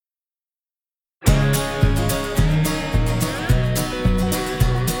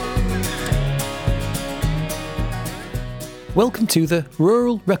Welcome to the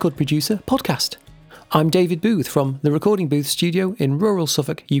Rural Record Producer podcast. I'm David Booth from the Recording Booth studio in rural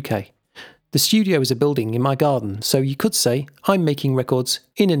Suffolk, UK. The studio is a building in my garden, so you could say I'm making records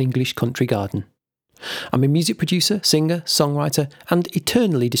in an English country garden. I'm a music producer, singer, songwriter, and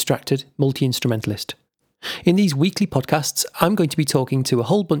eternally distracted multi-instrumentalist. In these weekly podcasts, I'm going to be talking to a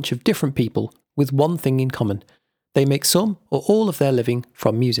whole bunch of different people with one thing in common. They make some or all of their living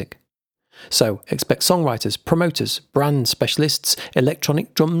from music. So expect songwriters, promoters, brand specialists,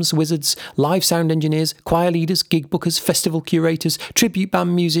 electronic drums wizards, live sound engineers, choir leaders, gig bookers, festival curators, tribute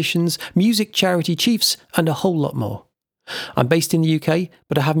band musicians, music charity chiefs, and a whole lot more. I'm based in the UK,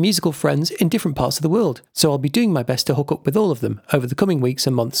 but I have musical friends in different parts of the world, so I'll be doing my best to hook up with all of them over the coming weeks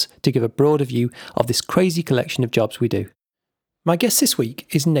and months to give a broader view of this crazy collection of jobs we do. My guest this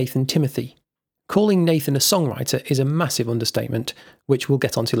week is Nathan Timothy. Calling Nathan a songwriter is a massive understatement, which we'll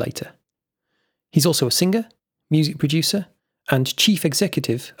get onto later. He's also a singer, music producer, and chief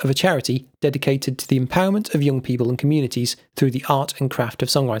executive of a charity dedicated to the empowerment of young people and communities through the art and craft of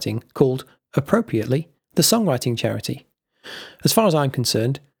songwriting called, appropriately, the Songwriting Charity. As far as I'm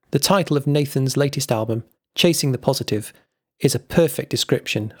concerned, the title of Nathan's latest album, Chasing the Positive, is a perfect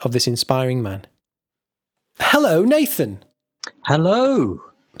description of this inspiring man. Hello, Nathan. Hello,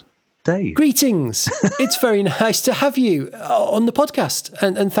 Dave. Greetings. It's very nice to have you on the podcast,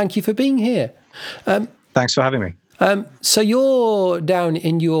 and thank you for being here. Thanks for having me. So you're down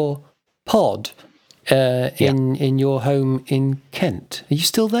in your pod in your home in Kent. Are you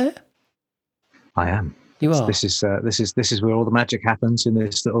still there? I am. You are. This is where all the magic happens, in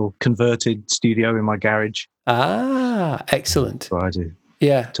this little converted studio in my garage. Ah, excellent. That's what I do.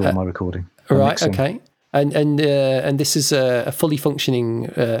 Yeah. To all my recording. Right. Mixing. Okay. And this is a fully functioning,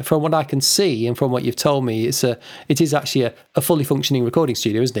 from what I can see and from what you've told me, it is actually a fully functioning recording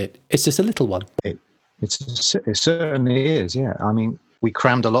studio, isn't it? It's just a little one. It certainly is. Yeah. I mean, we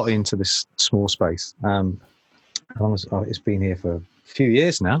crammed a lot into this small space. It's been here for a few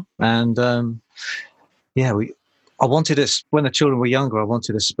years now, and I wanted when the children were younger, I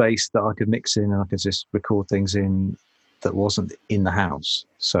wanted a space that I could mix in and I could just record things in that wasn't in the house.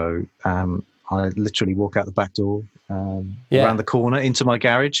 So. I literally walk out the back door, around the corner into my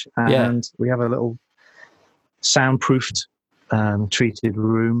garage, and we have a little soundproofed, treated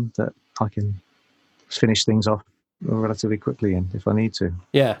room that I can finish things off relatively quickly in if I need to.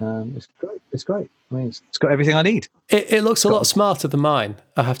 Yeah. It's great. It's great. I mean, it's got everything I need. It looks a lot smarter than mine,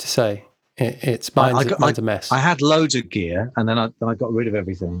 I have to say. Mine's a mess. I had loads of gear, and then I got rid of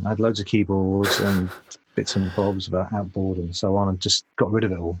everything. I had loads of keyboards and bits and bobs about outboard and so on, and just got rid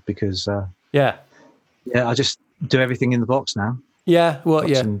of it all because... I just do everything in the box now. Yeah, well,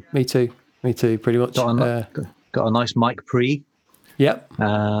 me too, pretty much. Got a nice mic pre. Yep.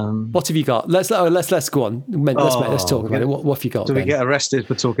 What have you got? Let's go on. Let's talk about it. What have you got? Do we get arrested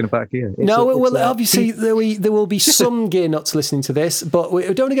for talking about gear? Obviously there will be some gear nuts listening to this, but we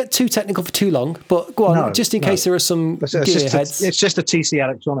don't want to get too technical for too long. But go on, just in case there are some gear heads. It's just a TC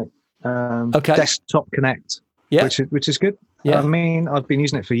Electronic desktop connect. Yeah. Which is good. Yeah. I mean, I've been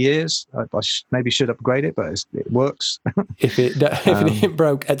using it for years. I maybe should upgrade it, but it works. if it ain't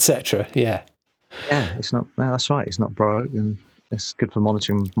broke, etc. Yeah. Yeah, it's not. No, that's right. It's not broke, and it's good for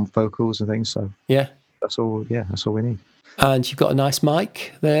monitoring vocals and things. So yeah, that's all. Yeah, that's all we need. And you've got a nice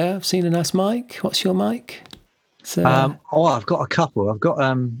mic there. I've seen a nice mic. What's your mic? I've got a couple. I've got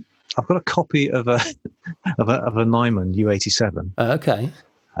a copy of a Neumann U87. Okay.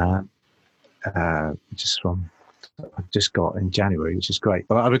 I just got in January, which is great.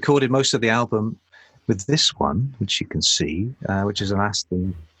 But I recorded most of the album with this one, which you can see, which is an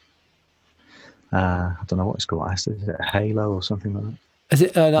Aston. I don't know what it's called. Aston, is it a Halo or something like that? Is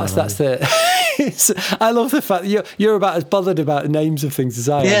it? That's the. I love the fact that you're about as bothered about names of things as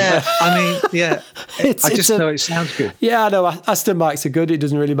I am. Yeah, I mean, yeah. I just know it sounds good. Yeah, I know. Aston mics are good. It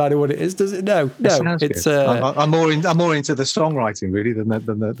doesn't really matter what it is, does it? No. It sounds good. I'm more into the songwriting really than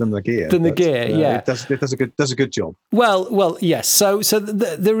the gear. Yeah. It does a good job. Well, yes. So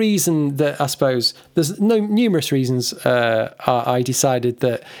the reason that I suppose there's numerous reasons I decided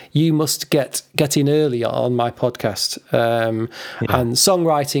that you must get in early on my podcast, and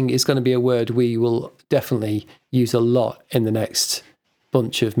songwriting is going to be a word we will definitely use a lot in the next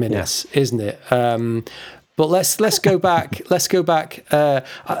bunch of minutes, isn't it? But let's go back. Let's go back.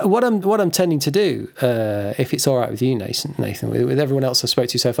 What I'm tending to do, if it's all right with you, Nathan, with everyone else I spoke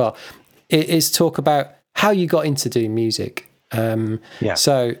to so far, is talk about how you got into doing music.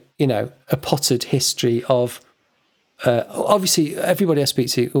 So a potted history of. Obviously, everybody I speak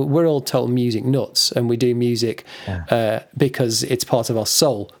to, we're all total music nuts, and we do music because it's part of our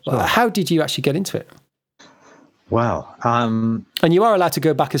soul. Sure. How did you actually get into it? Well, and you are allowed to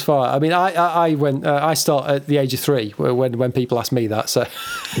go back as far. I mean, I went. I start at the age of 3 when people ask me that. So,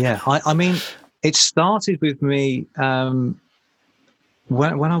 yeah, I mean, it started with me when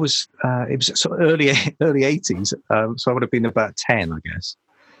I was. It was sort of early 80s. So I would have been about 10, I guess.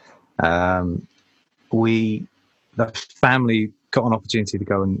 The family got an opportunity to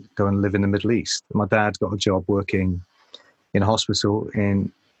go and live in the Middle East. My dad got a job working in a hospital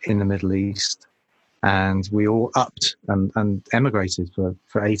in the Middle East. And we all upped and emigrated for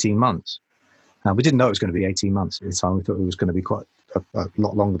 18 months. We didn't know it was going to be 18 months at the time. We thought it was going to be quite a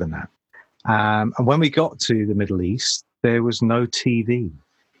lot longer than that. And when we got to the Middle East, there was no TV.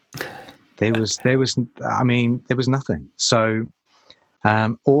 There was nothing. So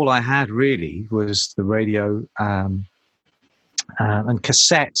all I had really was the radio and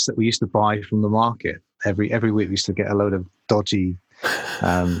cassettes that we used to buy from the market. Every week we used to get a load of dodgy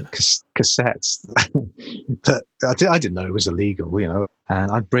cassettes that I didn't know it was illegal,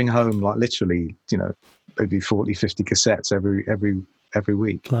 and I'd bring home like literally, maybe 40, 50 cassettes every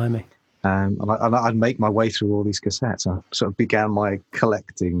week. Blimey. And I'd make my way through all these cassettes. I sort of began my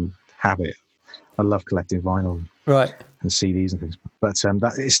collecting habit. I love collecting vinyl, right, and CDs and things. But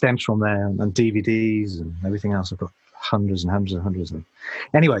that it stems from there, and DVDs and everything else. I've got hundreds and hundreds and hundreds of them.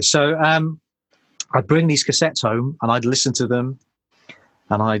 Anyway, so I'd bring these cassettes home and I'd listen to them.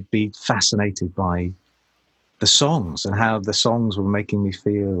 And I'd be fascinated by the songs and how the songs were making me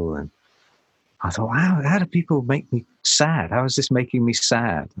feel. And I thought, wow, how do people make me sad? How is this making me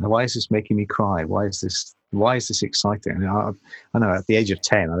sad? Why is this making me cry? Why is this exciting? I mean, I know at the age of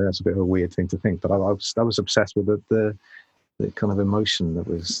 10, I know that's a bit of a weird thing to think, but I was obsessed with the kind of emotion that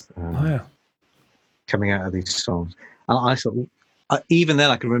was coming out of these songs. And I thought, even then,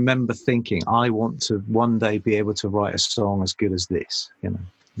 I can remember thinking, I want to one day be able to write a song as good as this. When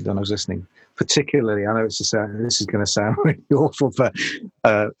I was listening, particularly, I know this is going to sound really awful, but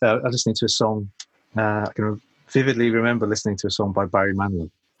I was listening to a song. I can vividly remember listening to a song by Barry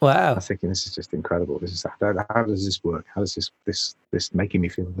Manilow. Wow! I'm thinking, this is just incredible. This is how does this work? How does this making me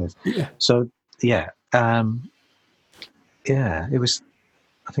feel this? Yeah. So it was.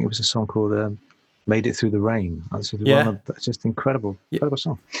 I think it was a song called. Made It Through the Rain. That's just incredible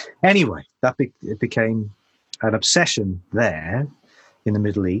song. Anyway, it became an obsession there in the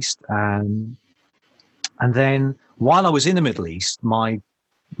Middle East. And then while I was in the Middle East, my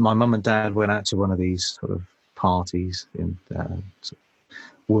mum and dad went out to one of these sort of parties,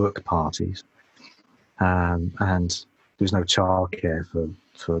 work parties. And there was no childcare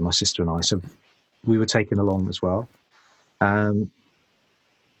for my sister and I. So we were taken along as well. And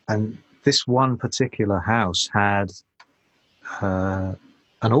this one particular house had an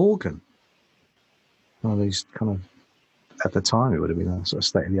organ. One of these kind of, at the time, it would have been a sort of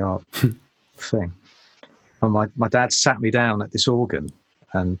state-of-the-art thing. And my dad sat me down at this organ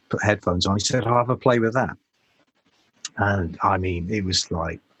and put headphones on. He said, I'll have a play with that. And I mean, it was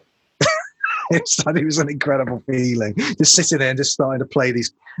like, it was an incredible feeling. Just sitting there and just starting to play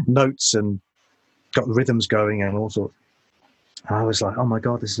these notes and got rhythms going and all sorts. I was like, oh my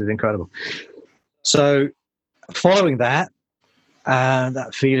God, this is incredible. So following that,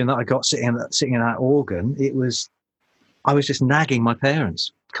 that feeling that I got sitting in that organ, I was just nagging my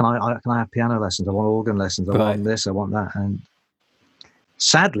parents. Can I have piano lessons? I want organ lessons. I want this, I want that. And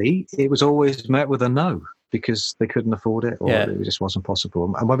sadly, it was always met with a no, because they couldn't afford it, or it just wasn't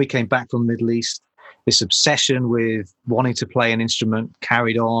possible. And when we came back from the Middle East, this obsession with wanting to play an instrument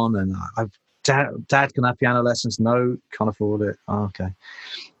carried on, and Dad, can I have piano lessons? No, can't afford it. Oh, okay.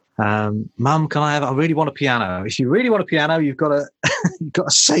 Mum, I really want a piano. If you really want a piano, you've got to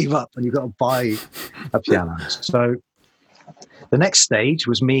save up and you've got to buy a piano. So the next stage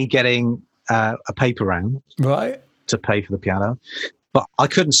was me getting a paper round to pay for the piano. But I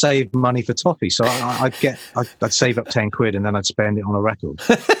couldn't save money for toffee, so I'd save up 10 quid and then I'd spend it on a record.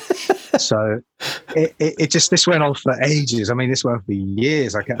 So this went on for ages. I mean, this went on for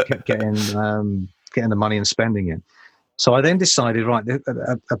years. I kept getting the money and spending it. So I then decided, right,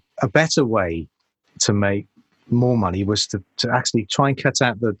 a better way to make more money was to actually try and cut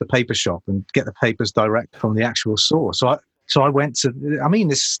out the paper shop and get the papers direct from the actual source. So I went to, I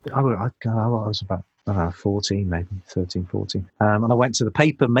was about, 14, maybe 13, 14. And I went to the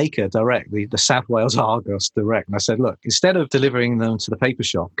paper maker direct, the South Wales Argos direct. And I said, look, instead of delivering them to the paper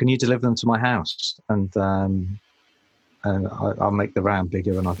shop, can you deliver them to my house? And I'll make the round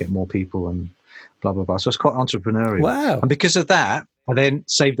bigger and I'll get more people and blah, blah, blah. So it's quite entrepreneurial. Wow. And because of that, I then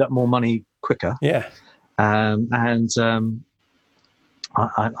saved up more money quicker. Yeah. I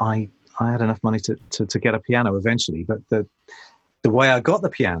had enough money to get a piano eventually. But the way I got the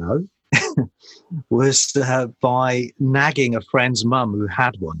piano was by nagging a friend's mum who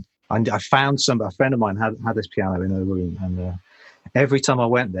had one. And I found a friend of mine had this piano in her room, and every time I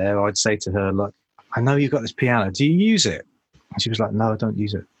went there, I'd say to her, "Look, I know you've got this piano. Do you use it?" And she was like, "No, I don't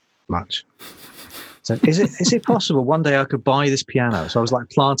use it much." So, is it possible one day I could buy this piano? So I was like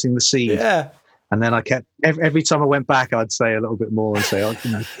planting the seed. Yeah. And then I kept every time I went back, I'd say a little bit more and say, "Oh,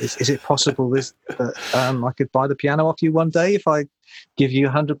 is it possible that I could buy the piano off you one day if I give you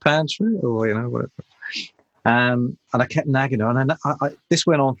 £100 for it, or whatever." And I kept nagging her, and this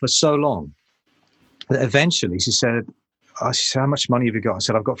went on for so long that eventually she said, "How much money have you got?" I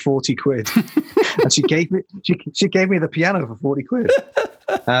said, "I've got 40 quid," and she gave me the piano for 40 quid.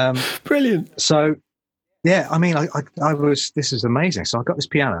 Brilliant. So yeah, I mean, I was. This is amazing. So I got this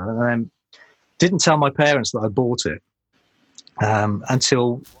piano, and then didn't tell my parents that I bought it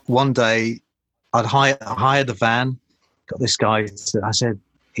until one day I'd hired the van. Got this guy.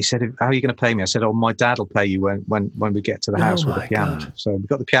 He said, "How are you going to pay me?" I said, "Oh, my dad will pay you when we get to the house with the piano." God. So we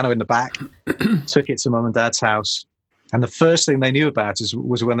got the piano in the back, took it to mum and dad's house, and the first thing they knew about it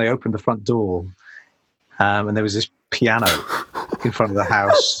was when they opened the front door, and there was this piano in front of the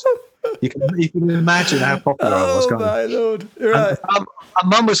house. You can imagine how popular I was. Oh my Lord! Right. And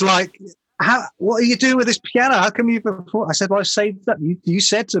mum was like, "What are you doing with this piano? How come you've afford?" I said, "Well, I saved up. You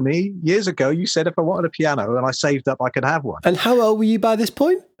said to me years ago, you said if I wanted a piano and I saved up, I could have one." And how old were you by this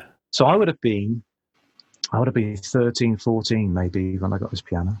point? So I would have been 13, 14 maybe when I got this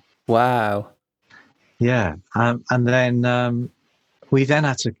piano. Wow. Yeah. And then we then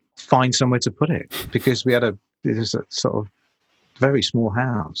had to find somewhere to put it because it was a sort of very small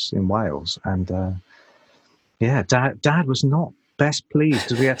house in Wales. And Dad was not best pleased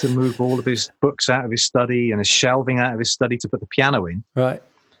because we had to move all of his books out of his study and his shelving out of his study to put the piano in. Right.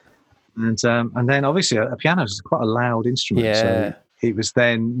 And then obviously a piano is quite a loud instrument. Yeah. So it was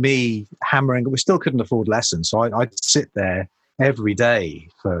then me hammering. We still couldn't afford lessons. So I'd sit there every day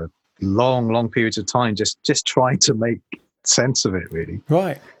for long periods of time, just trying to make sense of it, really.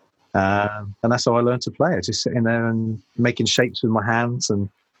 Right. And that's how I learned to play it, just sitting there and making shapes with my hands and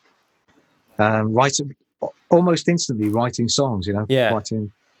writing, almost instantly writing songs, Yeah.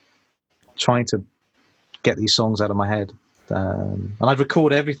 trying to get these songs out of my head. And I'd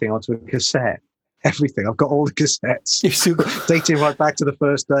record everything onto a cassette. Everything. I've got all the cassettes dating right back to the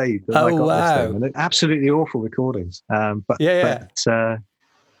first day that I got this thing. And they're absolutely awful recordings. But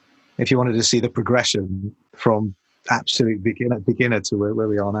if you wanted to see the progression from absolute beginner to where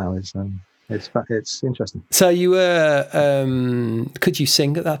we are now, it's interesting. So you were, could you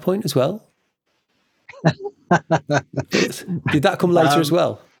sing at that point as well? Did that come later as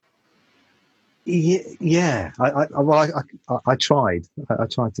well? Yeah. I tried. I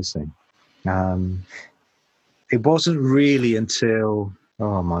tried to sing. It wasn't really until,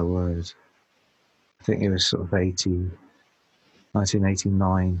 oh my word, I think it was sort of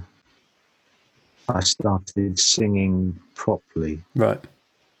 1989. I started singing properly. Right.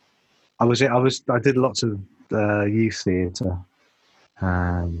 I did lots of youth theatre.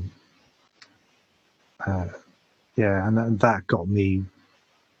 And that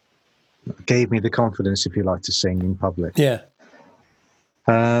gave me the confidence, if you like, to sing in public. Yeah.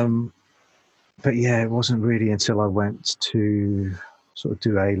 But yeah, it wasn't really until I went to sort of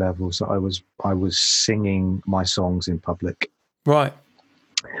do A levels that I was singing my songs in public. Right.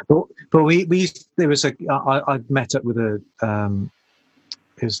 But I met up with there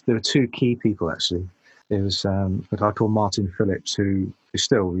were two key people actually. There was a guy called Martin Phillips who's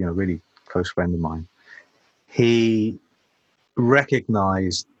still really close friend of mine. He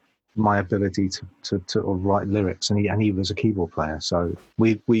recognised my ability to write lyrics, and he was a keyboard player. So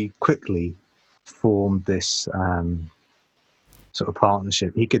we quickly formed this sort of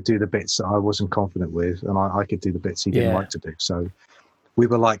partnership. He could do the bits that I wasn't confident with, and I could do the bits he didn't like to do. So we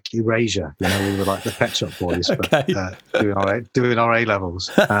were like Erasure, we were like the Pet Shop Boys, but doing our A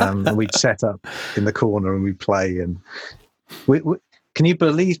levels. And we'd set up in the corner and we'd play. And we can you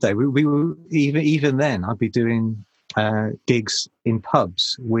believe that we were even then? I'd be doing gigs in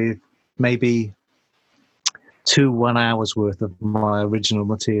pubs with maybe 2 1 hours worth of my original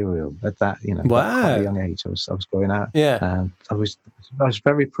material at that, wow. Quite a young age. I was going out. Yeah. I was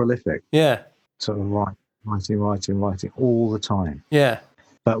very prolific. Yeah. Sort of writing all the time. Yeah.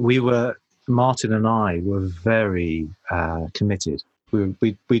 But Martin and I were very committed.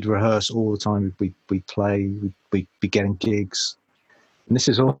 We'd rehearse all the time. We'd play. We'd be getting gigs. And this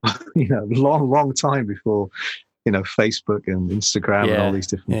is all, long time before, Facebook and Instagram and all these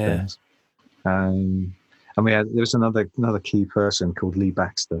different things. And there was another key person called Lee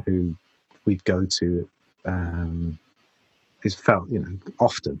Baxter who we'd go to it felt,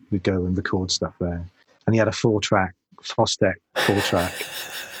 often we'd go and record stuff there. And he had a 4-track, Fostec 4-track.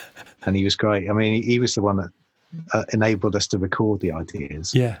 And he was great. I mean, he was the one that enabled us to record the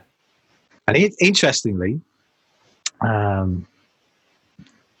ideas. Yeah. And interestingly, that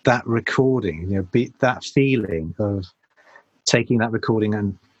recording, that feeling of taking that recording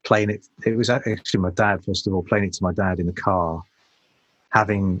and playing it. It was actually my dad, first of all, playing it to my dad in the car,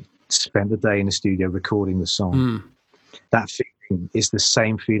 having spent the day in the studio recording the song. That feeling is the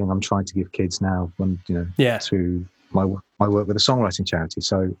same feeling I'm trying to give kids now when, through my work with the Songwriting Charity.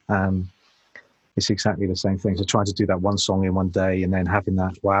 So it's exactly the same thing. So trying to do that one song in one day and then having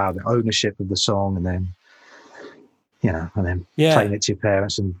that, the ownership of the song, and then, playing it to your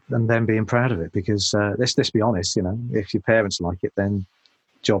parents and then being proud of it. Because let's be honest, if your parents like it, then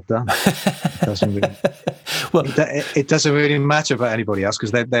job done. It doesn't really, it doesn't really matter about anybody else,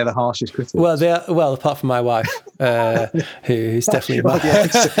 because they're the harshest critics. Well, apart from my wife, who's definitely but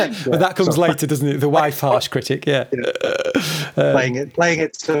that comes later, doesn't it? The wife harsh critic, playing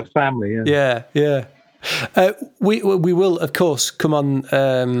it to the family. Yeah. We will of course come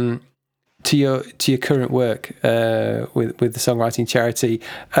on to your current work with the Songwriting Charity.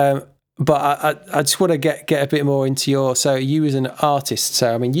 But I just want to get a bit more into so you as an artist.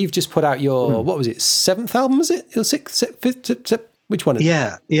 So, I mean, you've just put out your, what was it, 7th album, was it? Your 6th, 5th, which one?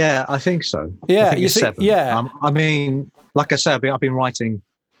 Yeah, I think so. Yeah, I think it's 7. Yeah. I mean, like I said, I've been writing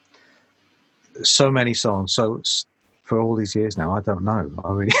so many songs. So for all these years now, I don't know.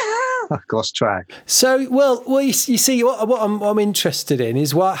 I really, I've lost track. So, well, you see, what I'm interested in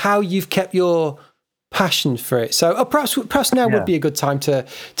is how you've kept your passion for it. So perhaps now would be a good time to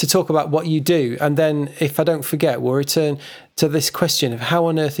talk about what you do, and then if I don't forget, we'll return to this question of how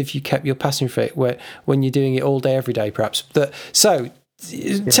on earth have you kept your passion for it when you're doing it all day every day, perhaps. Tell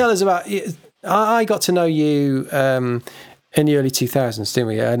us about. I got to know you in the early 2000s, didn't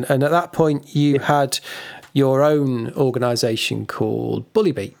we? And at that point you had your own organisation called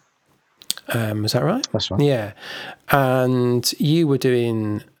Bully Beat. Is that right? That's right. Yeah. And you were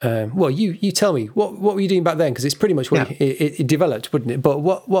doing, you tell me, what were you doing back then? Because it's pretty much when it developed, wouldn't it? But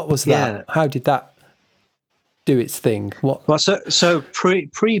what was that? Yeah. How did that do its thing? Well, so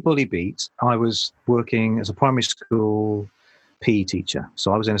pre-Bully Beat, I was working as a primary school PE teacher.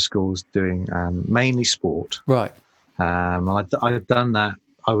 So I was in schools doing mainly sport. Right. I'd done that.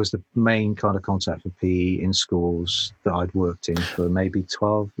 I was the main kind of contact for PE in schools that I'd worked in for maybe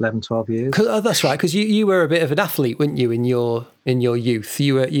 12 years. That's right, because you were a bit of an athlete, weren't you, in your youth?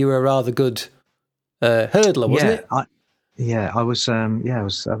 You were a rather good hurdler, wasn't it? I was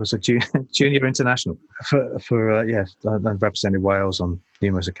a junior international I represented Wales on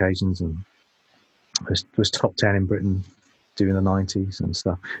numerous occasions, and was top 10 in Britain during the 90s and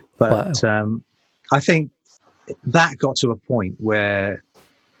stuff. But wow. I think that got to a point where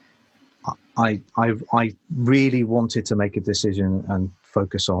I really wanted to make a decision and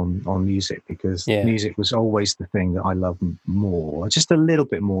focus on music, because music was always the thing that I loved more, just a little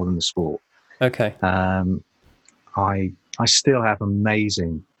bit more than the sport. Okay. I still have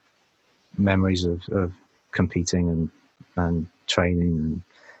amazing memories of competing and training,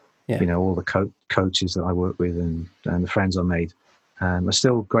 and all the coaches that I work with and the friends I made are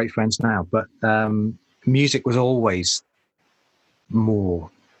still great friends now. But music was always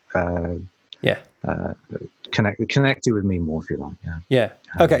more connected with me more, if you like. Yeah.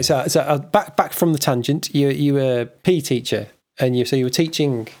 Okay. So back from the tangent. You were a PE teacher, and you were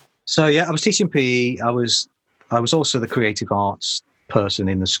teaching. So I was teaching PE. I was also the creative arts person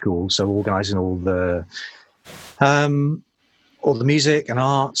in the school. So organising all the music and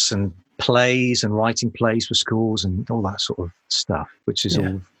arts and plays and writing plays for schools and all that sort of stuff, which is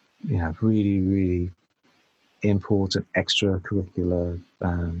all really, really important extracurricular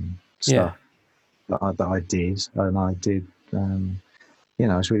stuff that I did, and I did.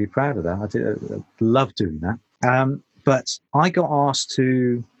 I was really proud of that. I loved doing that. But I got asked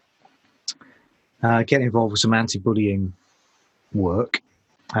to get involved with some anti-bullying work.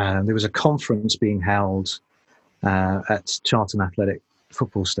 There was a conference being held at Charlton Athletic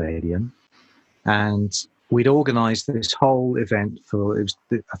Football Stadium, and we'd organised this whole event I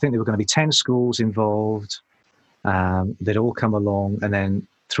think there were going to be 10 schools involved. They'd all come along, and then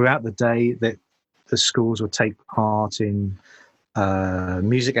throughout the day that the schools would take part in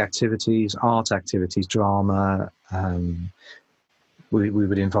music activities, art activities, drama. We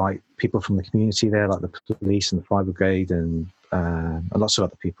would invite people from the community there, like the police and the fire brigade, and lots of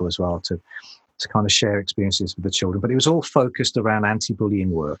other people as well, to kind of share experiences with the children. But it was all focused around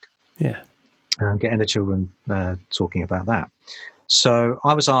anti-bullying work. Yeah. Getting the children talking about that. So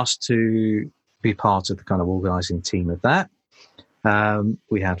I was asked to be part of the kind of organising team of that.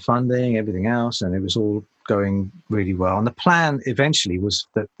 We had funding, everything else, and it was all going really well. And the plan eventually was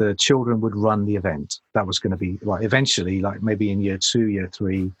that the children would run the event. That was going to be like eventually, like maybe in year 2, year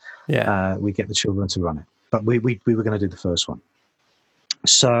 3, we get the children to run it. But we were going to do the first one.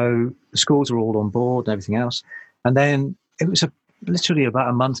 So the schools were all on board and everything else. And then it was literally about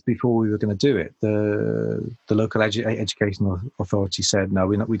a month before we were going to do it. The local educational authority said, no,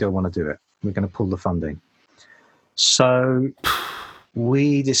 we don't want to do it. We're going to pull the funding. So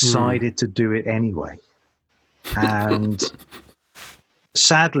we decided to do it anyway. And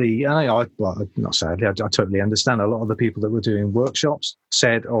sadly, not sadly, I totally understand. A lot of the people that were doing workshops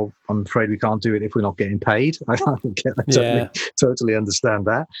said, oh, I'm afraid we can't do it if we're not getting paid. I totally understand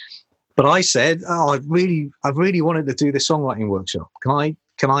that. But I said, oh, I really wanted to do this songwriting workshop. Can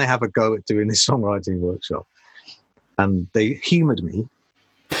I have a go at doing this songwriting workshop? And they humoured me.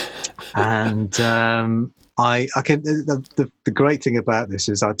 And I can. The great thing about this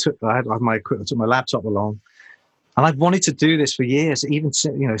is I took my equipment, I took my laptop along, and I've wanted to do this for years. Even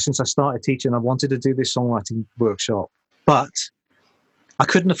since I started teaching, I wanted to do this songwriting workshop, but I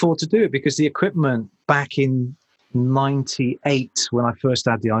couldn't afford to do it because the equipment back in '98, when I first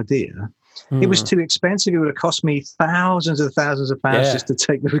had the idea, it was too expensive. It would have cost me thousands of pounds just to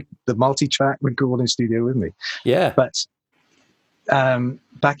take the multi-track recording studio with me. Yeah, but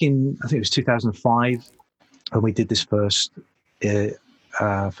back in, I think it was 2005. When we did this first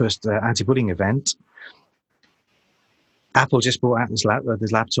anti-bullying event, Apple just brought out this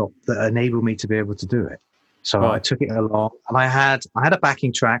laptop that enabled me to be able to do it. So I took it along, and I had a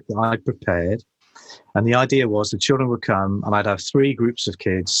backing track that I prepared, and the idea was the children would come, and I'd have 3 groups of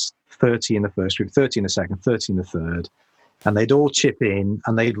kids, 30 in the first group, 30 in the second, 30 in the third, and they'd all chip in,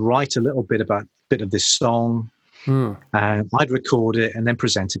 and they'd write a little bit of this song, and I'd record it and then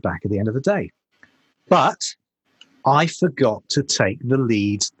present it back at the end of the day. But I forgot to take the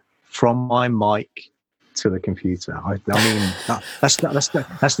lead from my mic to the computer. I mean, I've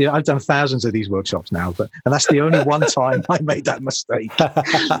done thousands of these workshops now, and that's the only one time I made that mistake.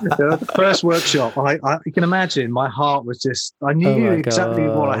 The first workshop, you can imagine, my heart was just, I knew exactly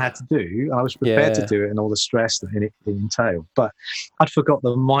what I had to do. I was prepared to do it and all the stress that it entailed, but I'd forgot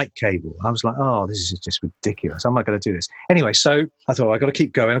the mic cable. I was like, oh, this is just ridiculous. I'm not going to do this. Anyway, so I thought, I've got to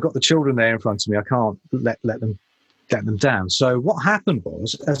keep going. I've got the children there in front of me. I can't let them get them down. So what happened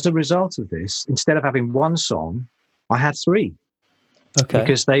was, as a result of this, instead of having one song, I had 3. Okay.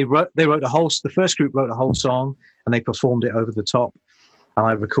 Because they wrote the first group wrote a whole song and they performed it over the top, and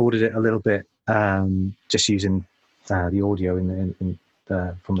I recorded it a little bit, just using the audio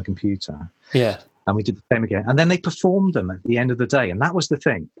from the computer. Yeah. And we did the same again. And then they performed them at the end of the day. And that was the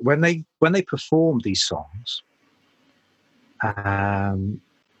thing. When they performed these songs,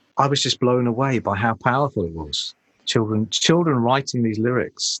 I was just blown away by how powerful it was. Children writing these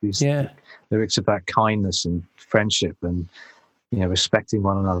lyrics about kindness and friendship and respecting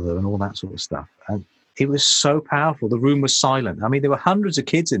one another and all that sort of stuff. And it was so powerful. The room was silent. I mean, there were hundreds of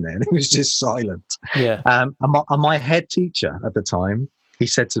kids in there, and it was just silent. Yeah. And my head teacher at the time, he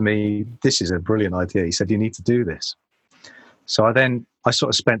said to me, "This is a brilliant idea." He said, "You need to do this." So I sort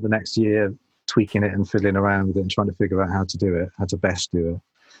of spent the next year tweaking it and fiddling around with it and trying to figure out how to best do it.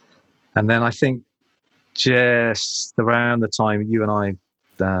 And then I think, just around the time you and I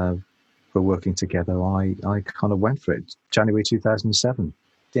were working together, I kind of went for it. January 2007.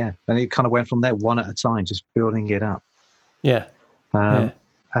 Yeah. And it kind of went from there, one at a time, just building it up. Yeah. Did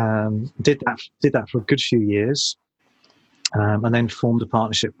that for a good few years. And then formed a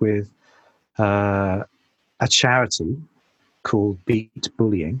partnership with a charity called Beat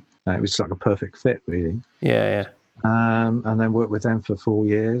Bullying. It was like a perfect fit, really. Yeah. And then worked with them for 4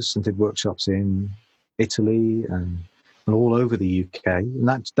 years and did workshops in Italy and all over the UK, and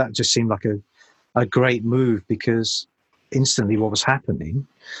that just seemed like a great move, because instantly what was happening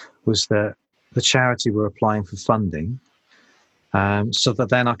was that the charity were applying for funding, so that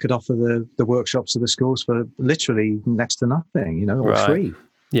then I could offer the workshops to the schools for literally next to nothing, or free.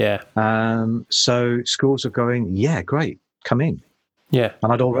 Yeah. So schools are going, yeah, great, come in. Yeah.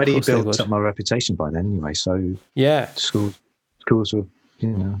 And I'd already built up my reputation by then anyway, so schools were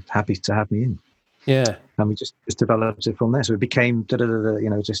happy to have me in. Yeah, and we just developed it from there. So it became,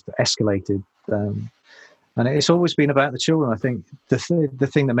 just escalated. And it's always been about the children. I think the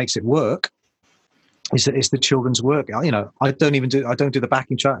thing that makes it work is that it's the children's work. I don't do the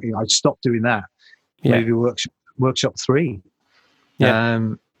backing track. I stopped doing that. Yeah. Maybe workshop 3.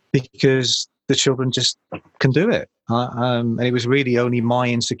 Yeah. Because the children just can do it. And it was really only my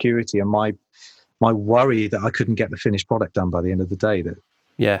insecurity and my worry that I couldn't get the finished product done by the end of the day that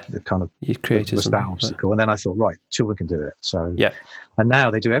Yeah. The kind of You created was that obstacle. And then I thought, right, children can do it. So yeah. And now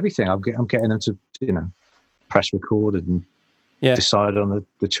they do everything. I'm getting them to, press record and decide on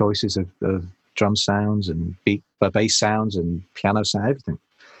the choices of drum sounds and bass sounds and piano sound, everything.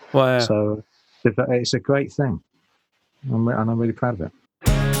 Wow. So it's a great thing. And I'm really proud of it.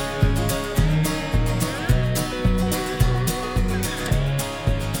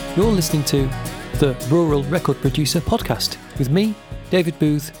 You're listening to the Rural Record Producer podcast with me, David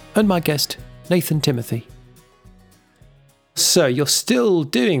Booth, and my guest, Nathan Timothy. So you're still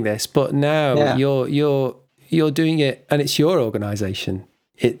doing this, but now you're doing it, and it's your organisation.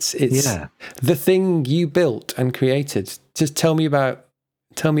 It's the thing you built and created. Just tell me about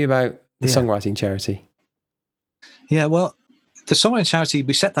the Songwriting Charity. Yeah, well, the Songwriting Charity,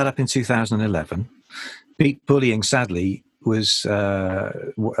 we set that up in 2011. Beat Bullying, sadly, went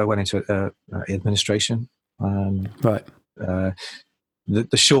into administration. Right.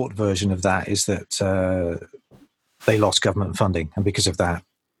 The short version of that is that they lost government funding, and because of that,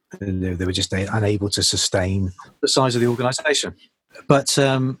 they were just unable to sustain the size of the organisation. But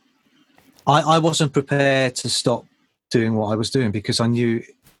I wasn't prepared to stop doing what I was doing because I knew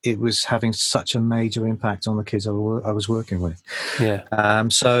it was having such a major impact on the kids I was working with. Yeah.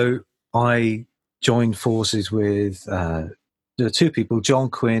 So I joined forces with two people, John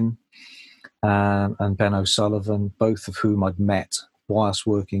Quinn and Ben O'Sullivan, both of whom I'd met whilst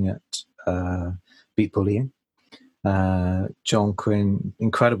working at Beat Bullying. John Quinn,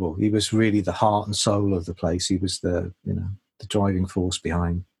 incredible. He was really the heart and soul of the place. He was the driving force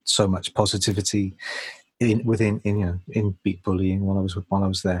behind so much positivity in Beat Bullying while I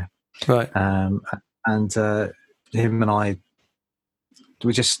was there. Right. And him and I,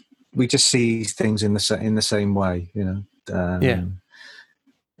 we just see things in the same way.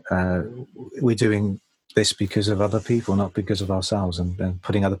 We're doing this because of other people, not because of ourselves, and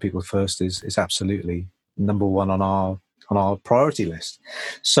putting other people first is absolutely number one on our priority list.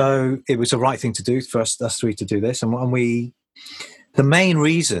 So it was the right thing to do for us three to do this, and the main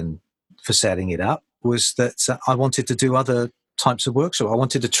reason for setting it up was that I wanted to do other types of workshops. I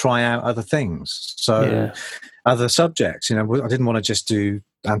wanted to try out other things, other subjects. I didn't want to just do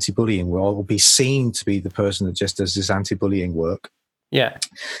anti-bullying work or be seen to be the person that just does this anti-bullying work. Yeah.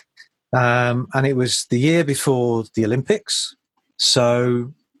 And it was the year before the Olympics,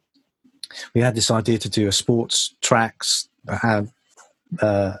 so we had this idea to do a sports tracks,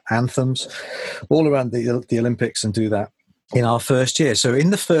 anthems all around the Olympics and do that in our first year. So in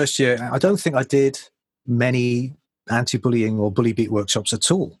the first year, I don't think I did many anti-bullying or bully beat workshops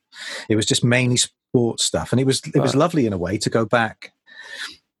at all. It was just mainly sports stuff. And it was lovely in a way to go back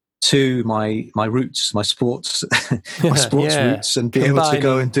to my roots, my sports roots, and be able to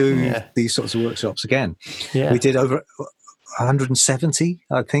go and do these sorts of workshops again. Yeah. We did over 170,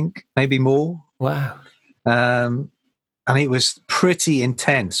 I think, maybe more. Wow. And it was pretty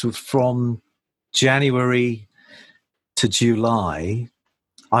intense. from January to July.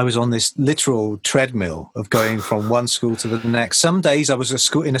 I was on this literal treadmill of going from one school to the next. Some days I was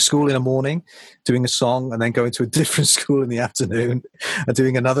in a school in the morning doing a song and then going to a different school in the afternoon and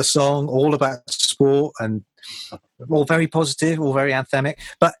doing another song all about sport and all very positive, all very anthemic.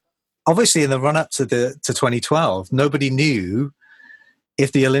 But obviously in the run up to 2012, nobody knew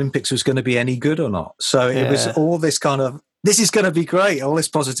if the Olympics was going to be any good or not. So it was all this kind of, this is going to be great. All this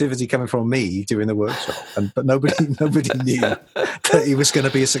positivity coming from me doing the workshop, but nobody knew that it was going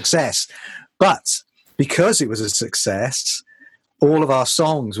to be a success. But because it was a success, all of our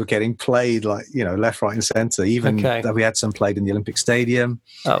songs were getting played left, right, and centre. Even that we had some played in the Olympic Stadium.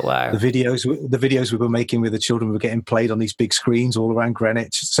 Oh wow! The videos we were making with the children were getting played on these big screens all around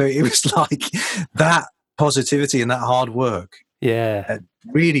Greenwich. So it was like that positivity and that hard work. Yeah.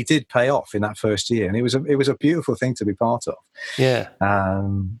 Really did pay off in that first year, and it was a beautiful thing to be part of. Yeah.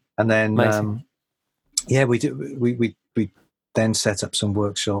 And then we then set up some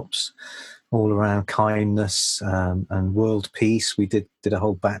workshops all around kindness and world peace. We did a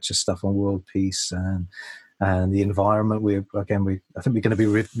whole batch of stuff on world peace and the environment. I think we're going to be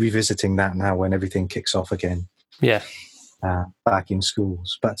revisiting that now when everything kicks off again. Yeah. Back in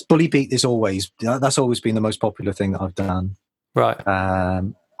schools, but bully beat that's always been the most popular thing that I've done. Right.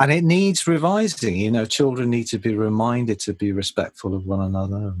 And it needs revising. Children need to be reminded to be respectful of one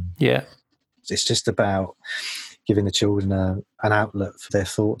another. Yeah. It's just about giving the children an outlet for their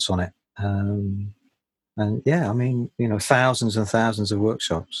thoughts on it. Thousands and thousands of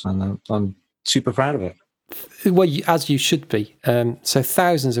workshops, and I'm super proud of it. Well, as you should be. So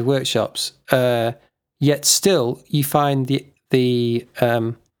thousands of workshops, yet still you find the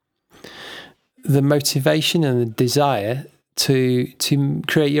motivation and the desire to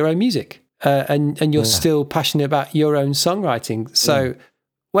create your own music, and you're still passionate about your own songwriting. So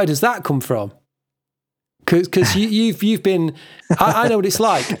where does that come from? Because you've been, I know what it's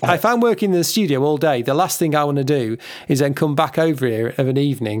like. If I'm working in the studio all day, the last thing I want to do is then come back over here of an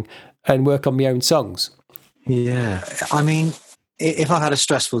evening and work on my own songs. Yeah, I mean, if I had a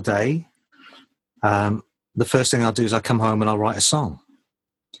stressful day, the first thing I'll do is I'll come home and I'll write a song.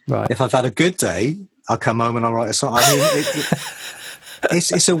 Right. If I've had a good day, I'll come home and I'll write a song. I mean,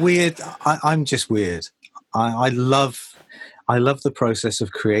 it's a weird. I'm just weird. I love the process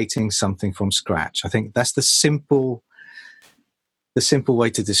of creating something from scratch. I think that's the simple way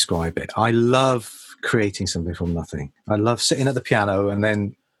to describe it. I love creating something from nothing. I love sitting at the piano and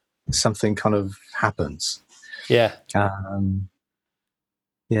then something kind of happens. Yeah. I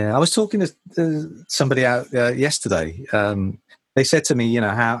was talking to somebody out yesterday. They said to me, you know,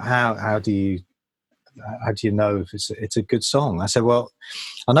 how do you know if it's a good song? I said, well,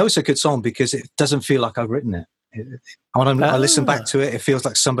 I know it's a good song because it doesn't feel like I've written it. When I listen back to it, it feels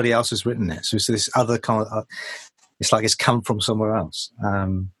like somebody else has written it. So it's this other kind of, it's like it's come from somewhere else.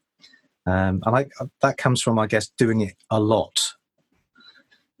 And that comes from, I guess, doing it a lot.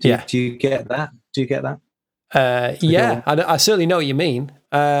 Do you get that? Do you get that? I certainly know what you mean.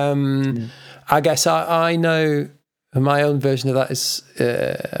 I guess I know my own version of that is,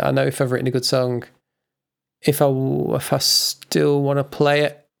 I know if I've written a good song, if I still want to play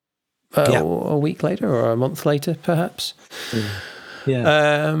it a week later or a month later, perhaps.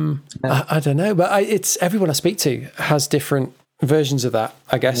 I don't know, but it's everyone I speak to has different versions of that,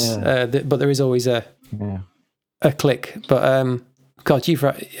 I guess. But there is always a click. But God,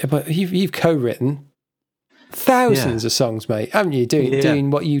 you've co-written thousands of songs, mate, haven't you?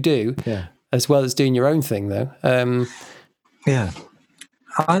 Doing what you do, as well as doing your own thing, though.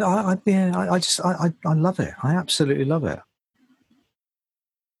 I love it. I absolutely love it.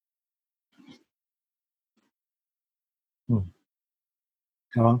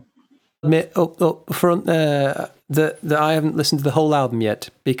 Go on. Admit up front that I haven't listened to the whole album yet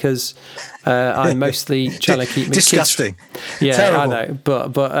because I'm mostly trying to keep my disgusting. Yeah, terrible. I know,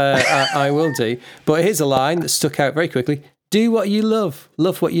 but I will do. But here's a line that stuck out very quickly: "Do what you love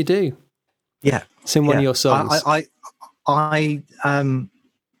what you do." Yeah, it's in one of your songs. I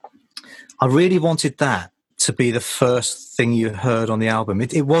really wanted that to be the first thing you heard on the album.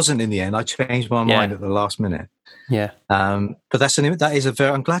 It wasn't in the end. I changed my mind at the last minute. Yeah. But that is a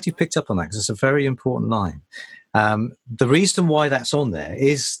very, I'm glad you picked up on that because it's a very important line. The reason why that's on there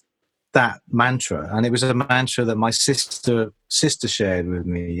is that mantra, and it was a mantra that my sister shared with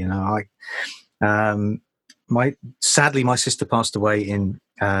me. You know, sadly my sister passed away in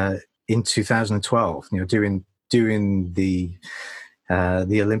 2012. You know, doing the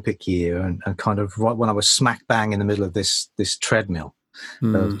Olympic year, and kind of right when I was smack bang in the middle of this treadmill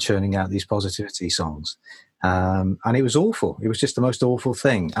of churning out these positivity songs. And it was awful. It was just the most awful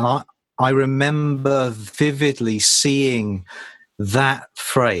thing. And I remember vividly seeing that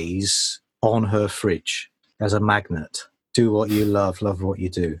phrase on her fridge as a magnet. Do what you love what you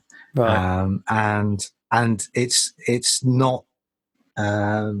do. Right. And it's not,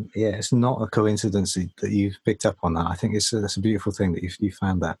 it's not a coincidence that you've picked up on that. I think that's a beautiful thing that you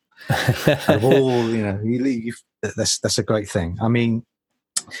found that. Of all, you know, that's a great thing. I mean,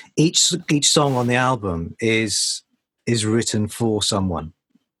 each song on the album is written for someone.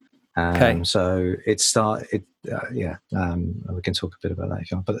 So we can talk a bit about that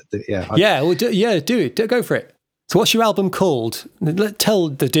if you want. But do it. Go for it. So, what's your album called? Tell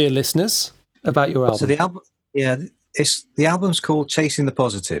the dear listeners about your album. So the album, the album's called Chasing the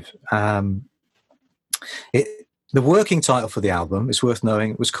Positive. The working title for the album, it's worth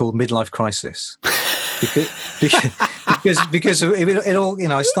knowing, it was called Midlife Crisis. because it all, you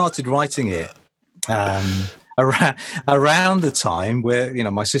know, I started writing it around the time where, you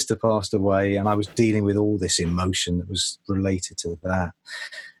know, my sister passed away and I was dealing with all this emotion that was related to that.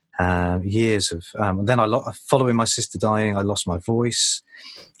 Years of and then following my sister dying, I lost my voice.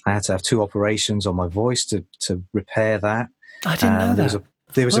 I had to have 2 operations on my voice to repair that. I didn't know that.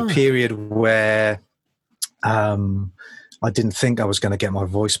 There was a period where I didn't think I was going to get my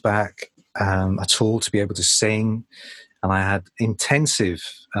voice back at all to be able to sing. And I had intensive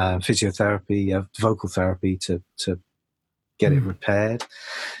physiotherapy, vocal therapy to get it repaired.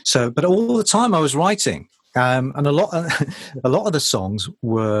 So, but all the time I was writing, and a lot of the songs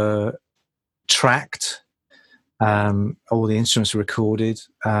were tracked. All the instruments were recorded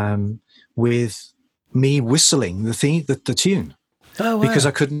with me whistling the tune because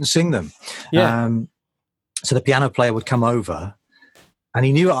I couldn't sing them. Yeah. So the piano player would come over, and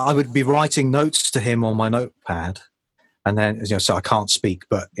he knew I would be writing notes to him on my notepad. And then, so I can't speak,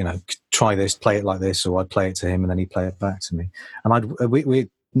 but, try this, play it like this, or I'd play it to him and then he'd play it back to me. And we'd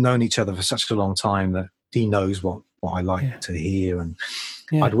known each other for such a long time that he knows what I like to hear. And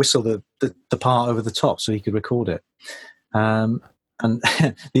I'd whistle the part over the top so he could record it. And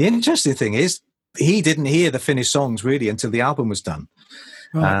the interesting thing is, he didn't hear the finished songs really until the album was done.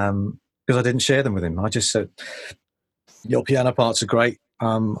 Right. Because I didn't share them with him. I just said, your piano parts are great.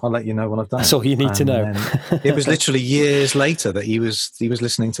 I'll let you know when I've done. That's all you need to know. It was literally years later that he was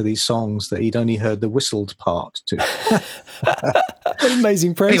listening to these songs that he'd only heard the whistled part to. What an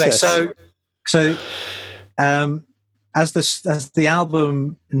amazing process. Anyway, so as the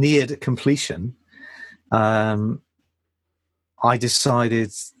album neared completion, I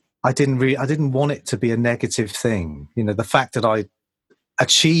decided I didn't want it to be a negative thing. The fact that I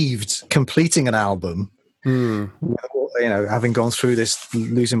achieved completing an album. Having gone through this,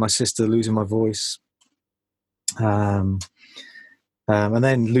 losing my sister, losing my voice, and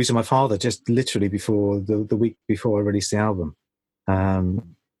then losing my father just literally before the week before I released the album. I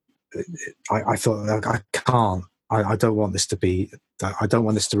thought, I can't. I don't want this to be. I don't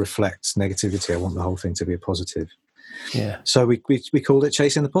want this to reflect negativity. I want the whole thing to be a positive. Yeah. So we called it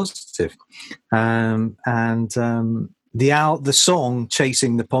Chasing the Positive, the song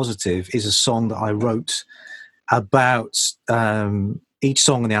Chasing the Positive is a song that I wrote about. Each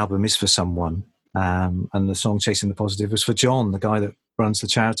song on the album is for someone, and the song Chasing the Positive was for John, the guy that runs the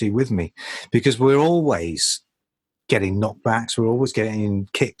charity with me, because we're always getting knockbacks, we're always getting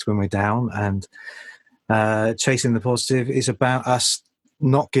kicked when we're down, and Chasing the Positive is about us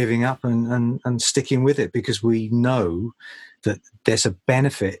not giving up and sticking with it, because we know that there's a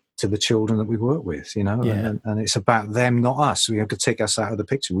benefit to the children that we work with, and it's about them, not us. We have to take us out of the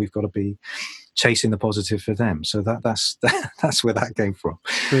picture. We've got to be chasing the positive for them. So that's where that came from.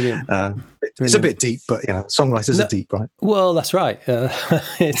 Brilliant. It's a bit deep, but songwriters are deep, right? Well, that's right.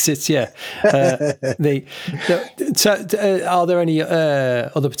 It's yeah. Are there any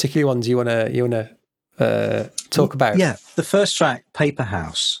other particular ones you wanna talk about? Yeah, the first track, Paper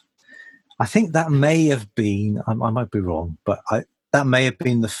House. I think that may have been. I might be wrong, but that may have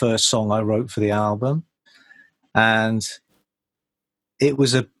been the first song I wrote for the album, and it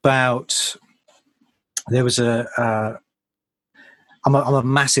was about. There was I'm a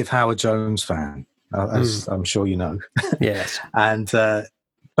massive Howard Jones fan, as I'm sure you know. Yes. And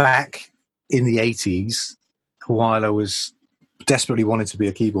back in the 80s, while I was desperately wanting to be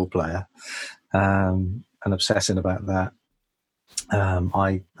a keyboard player and obsessing about that,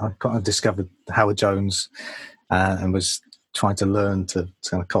 I kind of discovered Howard Jones and was trying to learn to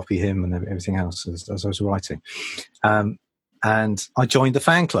kind of copy him and everything else as I was writing. And I joined the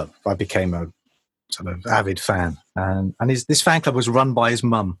fan club. I became a sort of avid fan, and this fan club was run by his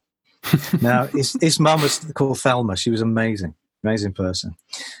mum. Now his mum was called Thelma. She was amazing person.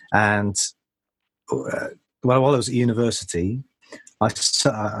 And while I was at university, I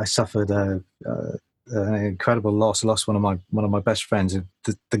suffered an incredible loss. I lost one of my best friends,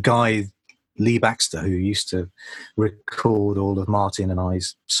 the guy Lee Baxter, who used to record all of Martin and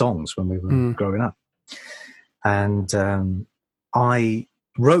I's songs when we were growing up. And I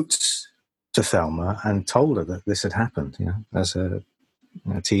wrote to Thelma and told her that this had happened, as a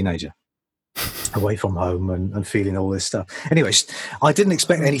teenager, away from home and feeling all this stuff. Anyway, I didn't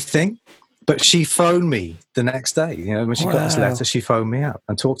expect anything, but she phoned me the next day. When she got this letter, she phoned me up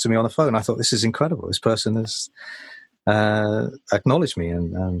and talked to me on the phone. I thought, this is incredible. This person has acknowledged me,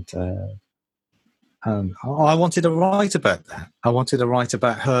 and I wanted to write about that. I wanted to write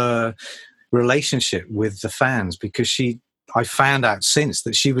about her relationship with the fans, because I found out since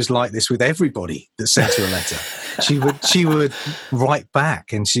that she was like this with everybody that sent her a letter. She would write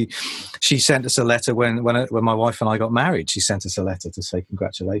back, and she sent us a letter when my wife and I got married. She sent us a letter to say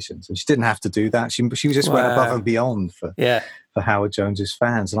congratulations, and she didn't have to do that. She just went above and beyond for Howard Jones's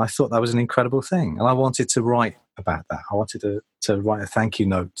fans, and I thought that was an incredible thing. And I wanted to write about that. I wanted to write a thank you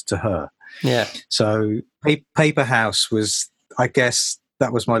note to her. Yeah. So Paper House was, I guess,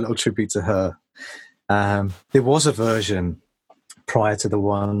 that was my little tribute to her. There was a version prior to the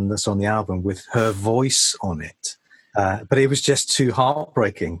one that's on the album with her voice on it, but it was just too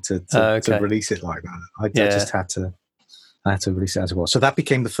heartbreaking to release it like that. I just had to release it as it was. So that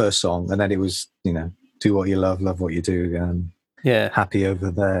became the first song, and then it was, do what you love what you do, and happy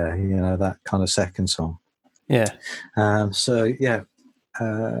over there, that kind of second song. Yeah.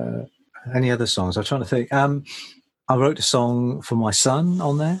 Any other songs? I'm trying to think. I wrote a song for my son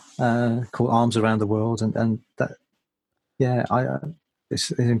on there called Arms Around the World, and that,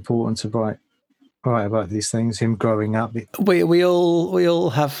 it's important to write right about these things. Him growing up. We all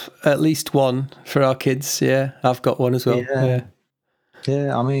have at least one for our kids. Yeah, I've got one as well. Yeah,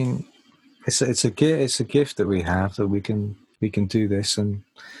 yeah. I mean, it's a gift that we have, that we can do this, and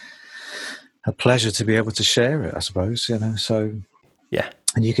a pleasure to be able to share it, I suppose. So yeah,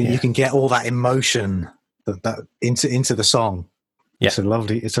 and you can get all that emotion that into the song. Yeah. It's a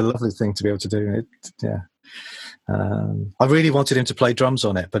lovely thing to be able to do it. Yeah. I really wanted him to play drums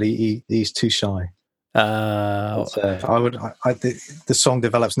on it, but he's too shy. The song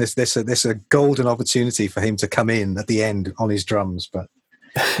develops, and this a golden opportunity for him to come in at the end on his drums, but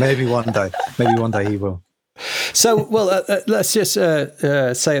maybe one day he will. So, well, let's just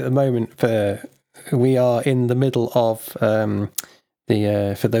say at the moment, we are in the middle of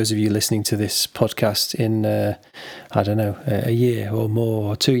for those of you listening to this podcast in, I don't know, a year or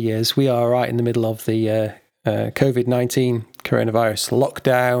more, or 2 years, we are right in the middle of the COVID-19 coronavirus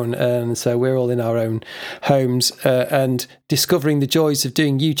lockdown, and so we're all in our own homes and discovering the joys of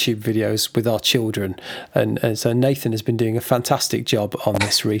doing YouTube videos with our children, and so Nathan has been doing a fantastic job on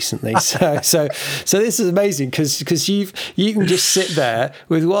this recently. So this is amazing because you can just sit there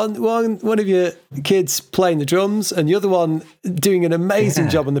with one of your kids playing the drums and the other one doing an amazing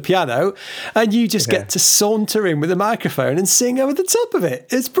job on the piano, and you just get to saunter in with a microphone and sing over the top of it.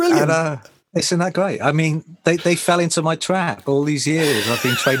 It's brilliant. Isn't that great? I mean, they fell into my trap all these years. I've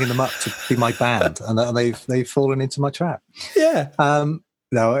been training them up to be my band, and they've fallen into my trap. Yeah.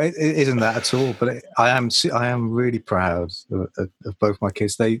 No, it isn't that at all. But I am really proud of both my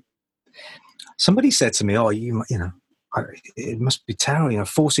kids. Somebody said to me, "Oh, it must be terrible,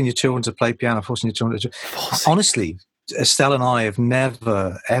 forcing your children to play piano, forcing your children to." Honestly, Estelle and I have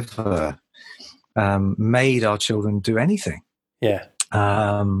never ever made our children do anything. Yeah.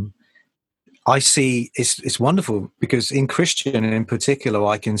 I see it's wonderful because in Christian in particular,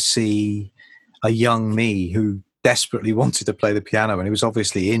 I can see a young me who desperately wanted to play the piano, and it was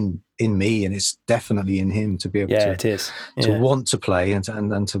obviously in me, and it's definitely in him to be able to want to play and to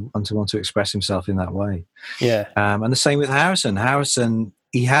want to express himself in that way. Yeah. And the same with Harrison. Harrison,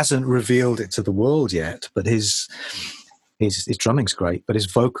 he hasn't revealed it to the world yet, but his drumming's great, but his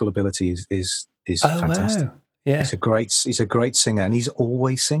vocal ability is fantastic. Wow. Yeah. He's a great singer, and he's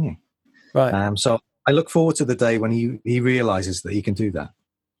always singing. Right. So I look forward to the day when he realizes that he can do that.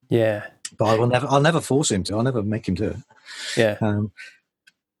 Yeah. But I'll never force him to. I'll never make him do it. Yeah. And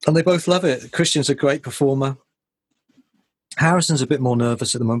they both love it. Christian's a great performer. Harrison's a bit more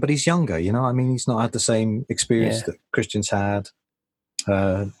nervous at the moment, but he's younger. I mean, he's not had the same experience that Christian's had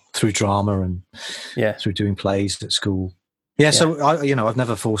through drama and through doing plays at school. Yeah. So I've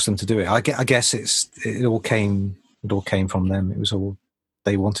never forced them to do it. I guess it all came from them. It was all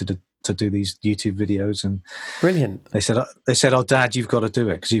they wanted to do these YouTube videos, and brilliant. They said, "Oh, Dad, you've got to do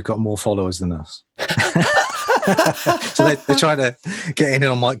it because you've got more followers than us." So they're trying to get in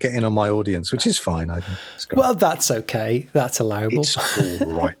on my audience, which is fine. Well, that's okay. That's allowable. It's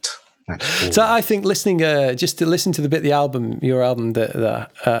all right. So I think listening, just to listen to your album that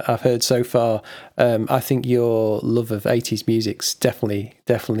I've heard so far, I think your love of 80s music's definitely.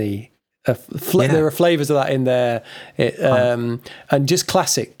 There are flavours of that in there, and just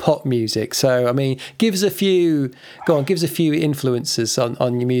classic pop music. So, I mean, give us a few influences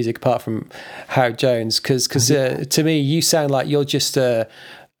on your music apart from Howard Jones, because to me, you sound like you're just an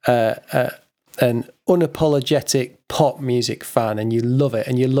unapologetic pop music fan, and you love it,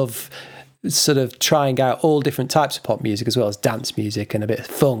 and you love sort of trying out all different types of pop music as well as dance music and a bit of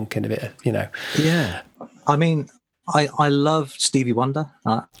funk and a bit of, Yeah, I mean, I love Stevie Wonder.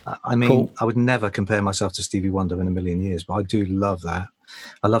 I mean, cool. I would never compare myself to Stevie Wonder in a million years, but I do love that.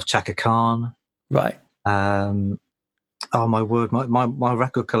 I love Chaka Khan. Right. Oh my word, my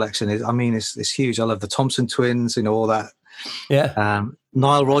record collection it's huge. I love the Thompson Twins, all that. Yeah.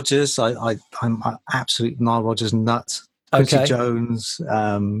 Nile Rodgers. I'm an absolute Nile Rodgers nut. Quincy Jones.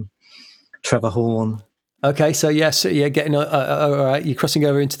 Trevor Horn. Okay, so you're getting all right. You're crossing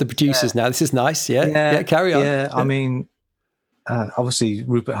over into the producers now. This is nice. Yeah, carry on. Yeah, I mean, obviously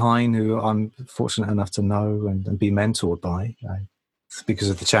Rupert Hine, who I'm fortunate enough to know and be mentored by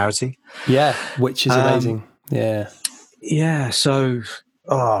because of the charity. Yeah, which is amazing. Yeah. So,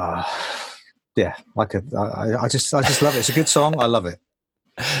 I just love it. It's a good song. I love it.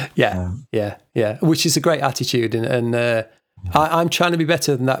 Yeah. Which is a great attitude, and I'm trying to be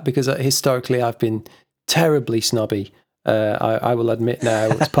better than that because historically I've been terribly snobby. I will admit now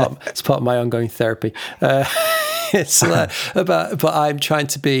it's part of my ongoing therapy. But I'm trying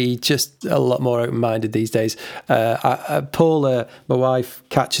to be just a lot more open-minded these days. Paula, my wife,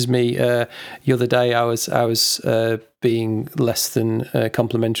 catches me the other day. I was being less than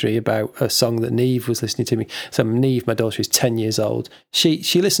complimentary about a song that Neve was listening to me. So Neve, my daughter, is 10 years old.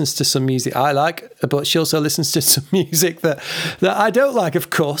 She listens to some music I like, but she also listens to some music that I don't like, of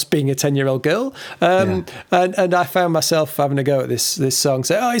course, being a 10-year-old girl. And I found myself having a go at this song.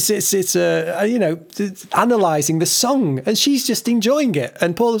 So it's analysing the song, and she's just enjoying it.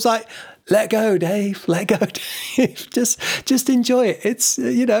 And Paul was like, let go, Dave. Let go, Dave. Just enjoy it. It's,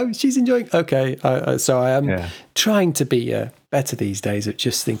 she's enjoying. Okay. So I am trying to be better these days at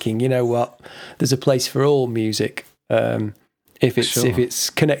just thinking, you know what, there's a place for all music. If it's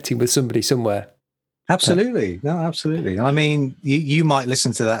connecting with somebody somewhere. Absolutely. No, absolutely. I mean, you might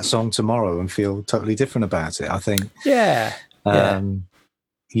listen to that song tomorrow and feel totally different about it. I think. Yeah.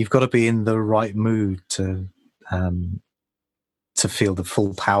 You've got to be in the right mood to feel the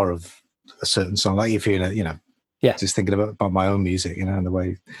full power of a certain song. Like if you're, just thinking about my own music, and the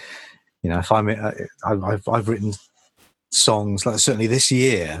way, if I've written songs, like certainly this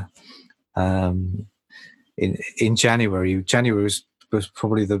year, in January was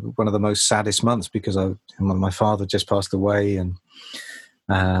probably one of the most saddest months because my father just passed away, and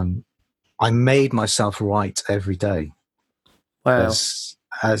I made myself write every day. Wow.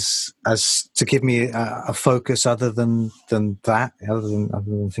 As to give me a focus other than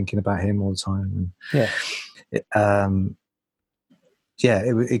thinking about him all the time. And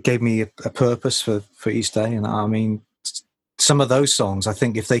it gave me a purpose for each day. And I mean, some of those songs, I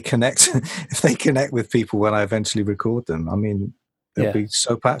think if they connect with people when I eventually record them, I mean, they'll be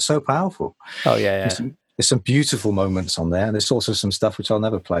so powerful. Oh yeah. There's some beautiful moments on there, and there's also some stuff which I'll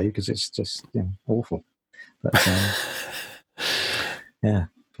never play because it's just awful. But yeah.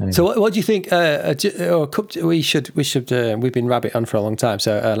 Anyway. So what do you think? We've been rabbit on for a long time,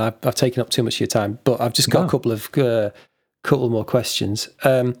 so and I've taken up too much of your time. But I've just got a couple more questions.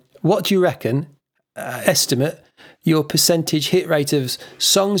 What do you reckon? Estimate your percentage hit rate of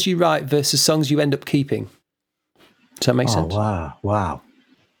songs you write versus songs you end up keeping. Does that make sense? Wow.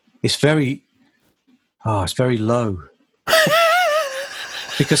 It's very low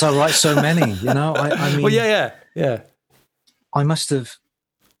because I write so many. I mean. Well, yeah. I must have.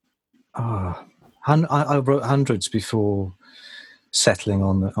 I wrote hundreds before settling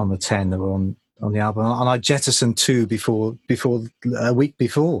on the 10 that were on the album, and I jettisoned 2 before a week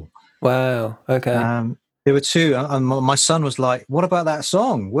before. Wow. Okay. There were 2, and my son was like, "What about that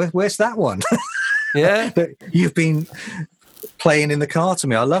song? Where's that one?" Yeah. That you've been playing in the car to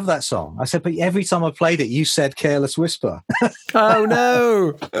me. I love that song. I said, but every time I played it, you said "Careless Whisper." Oh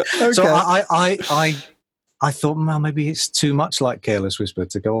no. Okay. So I thought, well, maybe it's too much like Careless Whisper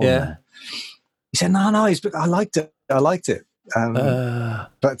to go on there. He said, no, I liked it. But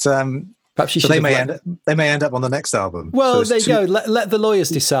perhaps you so should they may end up on the next album. Well, there you go. Let the lawyers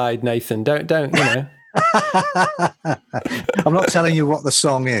decide, Nathan. Don't I'm not telling you what the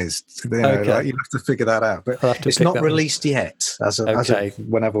song is. Okay. You have to figure that out. But it's not released yet as of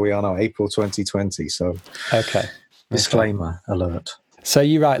whenever we are now, April 2020. So disclaimer alert. So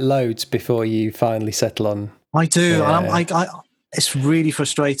you write loads before you finally settle on. I do. Yeah. And it's really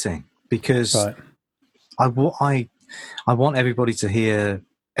frustrating because I want everybody to hear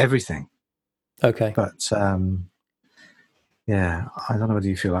everything. Okay. But I don't know whether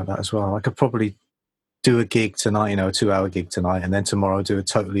you feel like that as well. I could probably do a gig tonight, a 2-hour gig tonight, and then tomorrow do a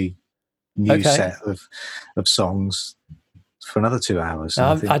totally new set of songs for another 2 hours.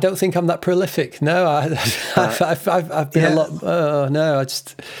 I don't think I'm that prolific. No, I've been a lot. Oh no, I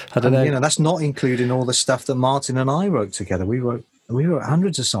don't know. That's not including all the stuff that Martin and I wrote together. We wrote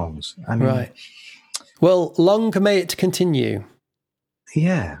hundreds of songs. I mean, right. Well, long may it continue.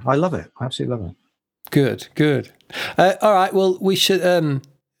 Yeah, I love it. I absolutely love it. Good. All right. Well, we should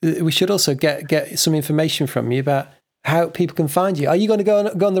also get some information from you about how people can find you. Are you going to go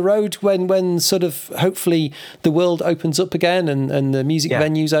on the road when sort of hopefully the world opens up again and the music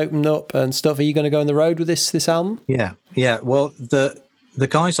venues open up and stuff? Are you going to go on the road with this album? Yeah. Well, the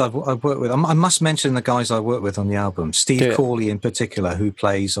guys I've worked with, I must mention the guys I worked with on the album. Steve Corley in particular, who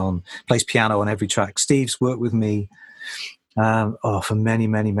plays piano on every track. Steve's worked with me for many,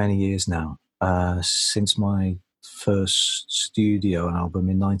 many, many years now, since my first studio album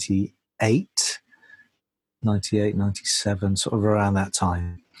in 98, 97, sort of around that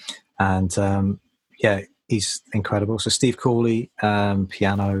time. And he's incredible. So Steve Corley,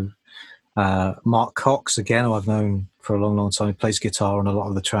 piano. Mark Cox, again, who I've known for a long, long time, plays guitar on a lot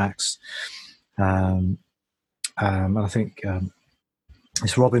of the tracks. And I think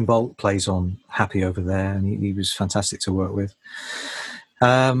it's Robin Bolt plays on Happy over there, and he was fantastic to work with.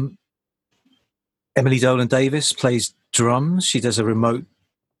 Emily Dolan Davis plays drums. She does a remote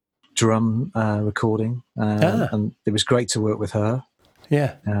drum recording, and it was great to work with her.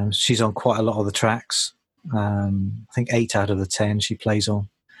 Yeah. She's on quite a lot of the tracks. I think 8 out of the 10 she plays on.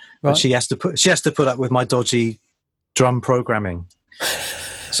 Right. But she has to put up with my dodgy drum programming.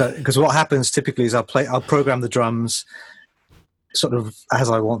 So, because what happens typically is I'll program the drums sort of as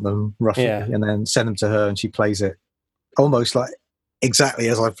I want them, roughly, and then send them to her, and she plays it almost like exactly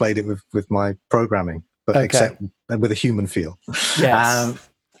as I played it with my programming, but except with a human feel. Yes.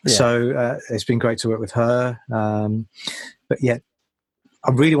 So it's been great to work with her. But yet,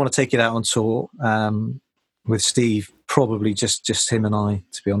 I really want to take it out on tour with Steve. Probably just him and I,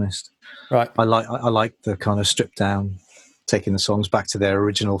 to be honest. Right. I like the kind of stripped down, taking the songs back to their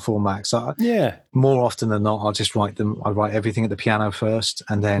original format. So more often than not, I'll just write them. I write everything at the piano first,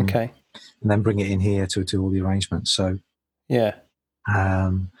 and then bring it in here to do all the arrangements. So they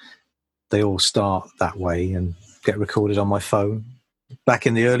all start that way and get recorded on my phone. Back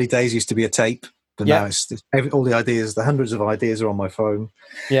in the early days, it used to be a tape, but now it's all the ideas, the hundreds of ideas are on my phone.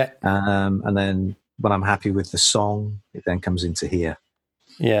 Yeah. And then when I'm happy with the song, it then comes into here.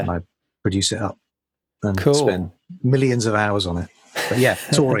 Yeah. And I produce it up and spend millions of hours on it. But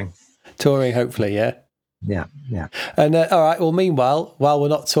touring. Touring, hopefully, yeah. Yeah, yeah. And all right, well, meanwhile, while we're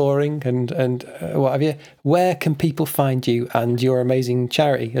not touring and what have you, where can people find you and your amazing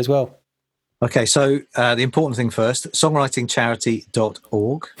charity as well? Okay, so the important thing first,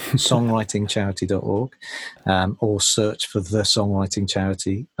 songwritingcharity.org, songwritingcharity.org, or search for The Songwriting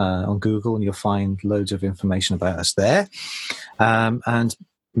Charity on Google, and you'll find loads of information about us there. And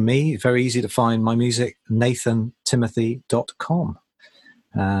me, very easy to find my music, nathantimothy.com.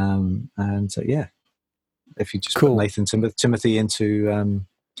 If you just put Nathan Timothy into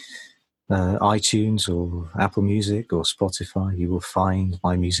iTunes or Apple Music or Spotify, you will find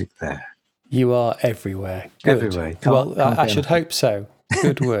my music there. You are everywhere. Good. Everywhere. I should hope so.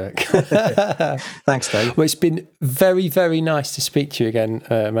 Good work. Thanks, Dave. Well, it's been very, very nice to speak to you again,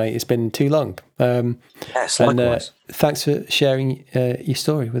 mate. It's been too long. Yes, likewise. And thanks for sharing your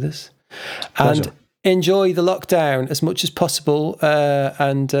story with us. Pleasure. And enjoy the lockdown as much as possible,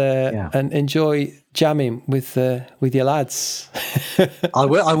 and enjoy jamming with your lads. I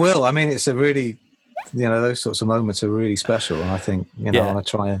will. I mean, it's a really, those sorts of moments are really special, and I think I want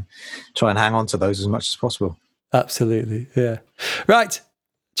to try and hang on to those as much as possible. Absolutely, yeah. Right,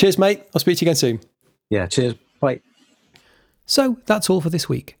 cheers, mate. I'll speak to you again soon. Yeah, cheers. Bye. So that's all for this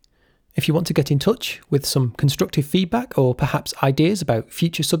week. If you want to get in touch with some constructive feedback or perhaps ideas about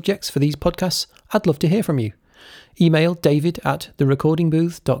future subjects for these podcasts, I'd love to hear from you. Email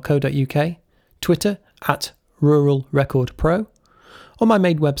david@therecordingbooth.co.uk, Twitter @ruralrecordpro, or my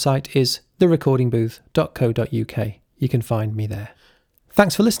main website is therecordingbooth.co.uk. You can find me there.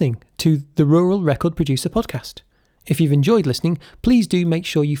 Thanks for listening to the Rural Record Producer Podcast. If you've enjoyed listening, please do make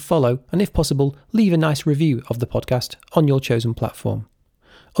sure you follow and, if possible, leave a nice review of the podcast on your chosen platform.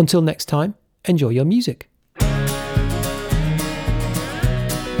 Until next time, enjoy your music.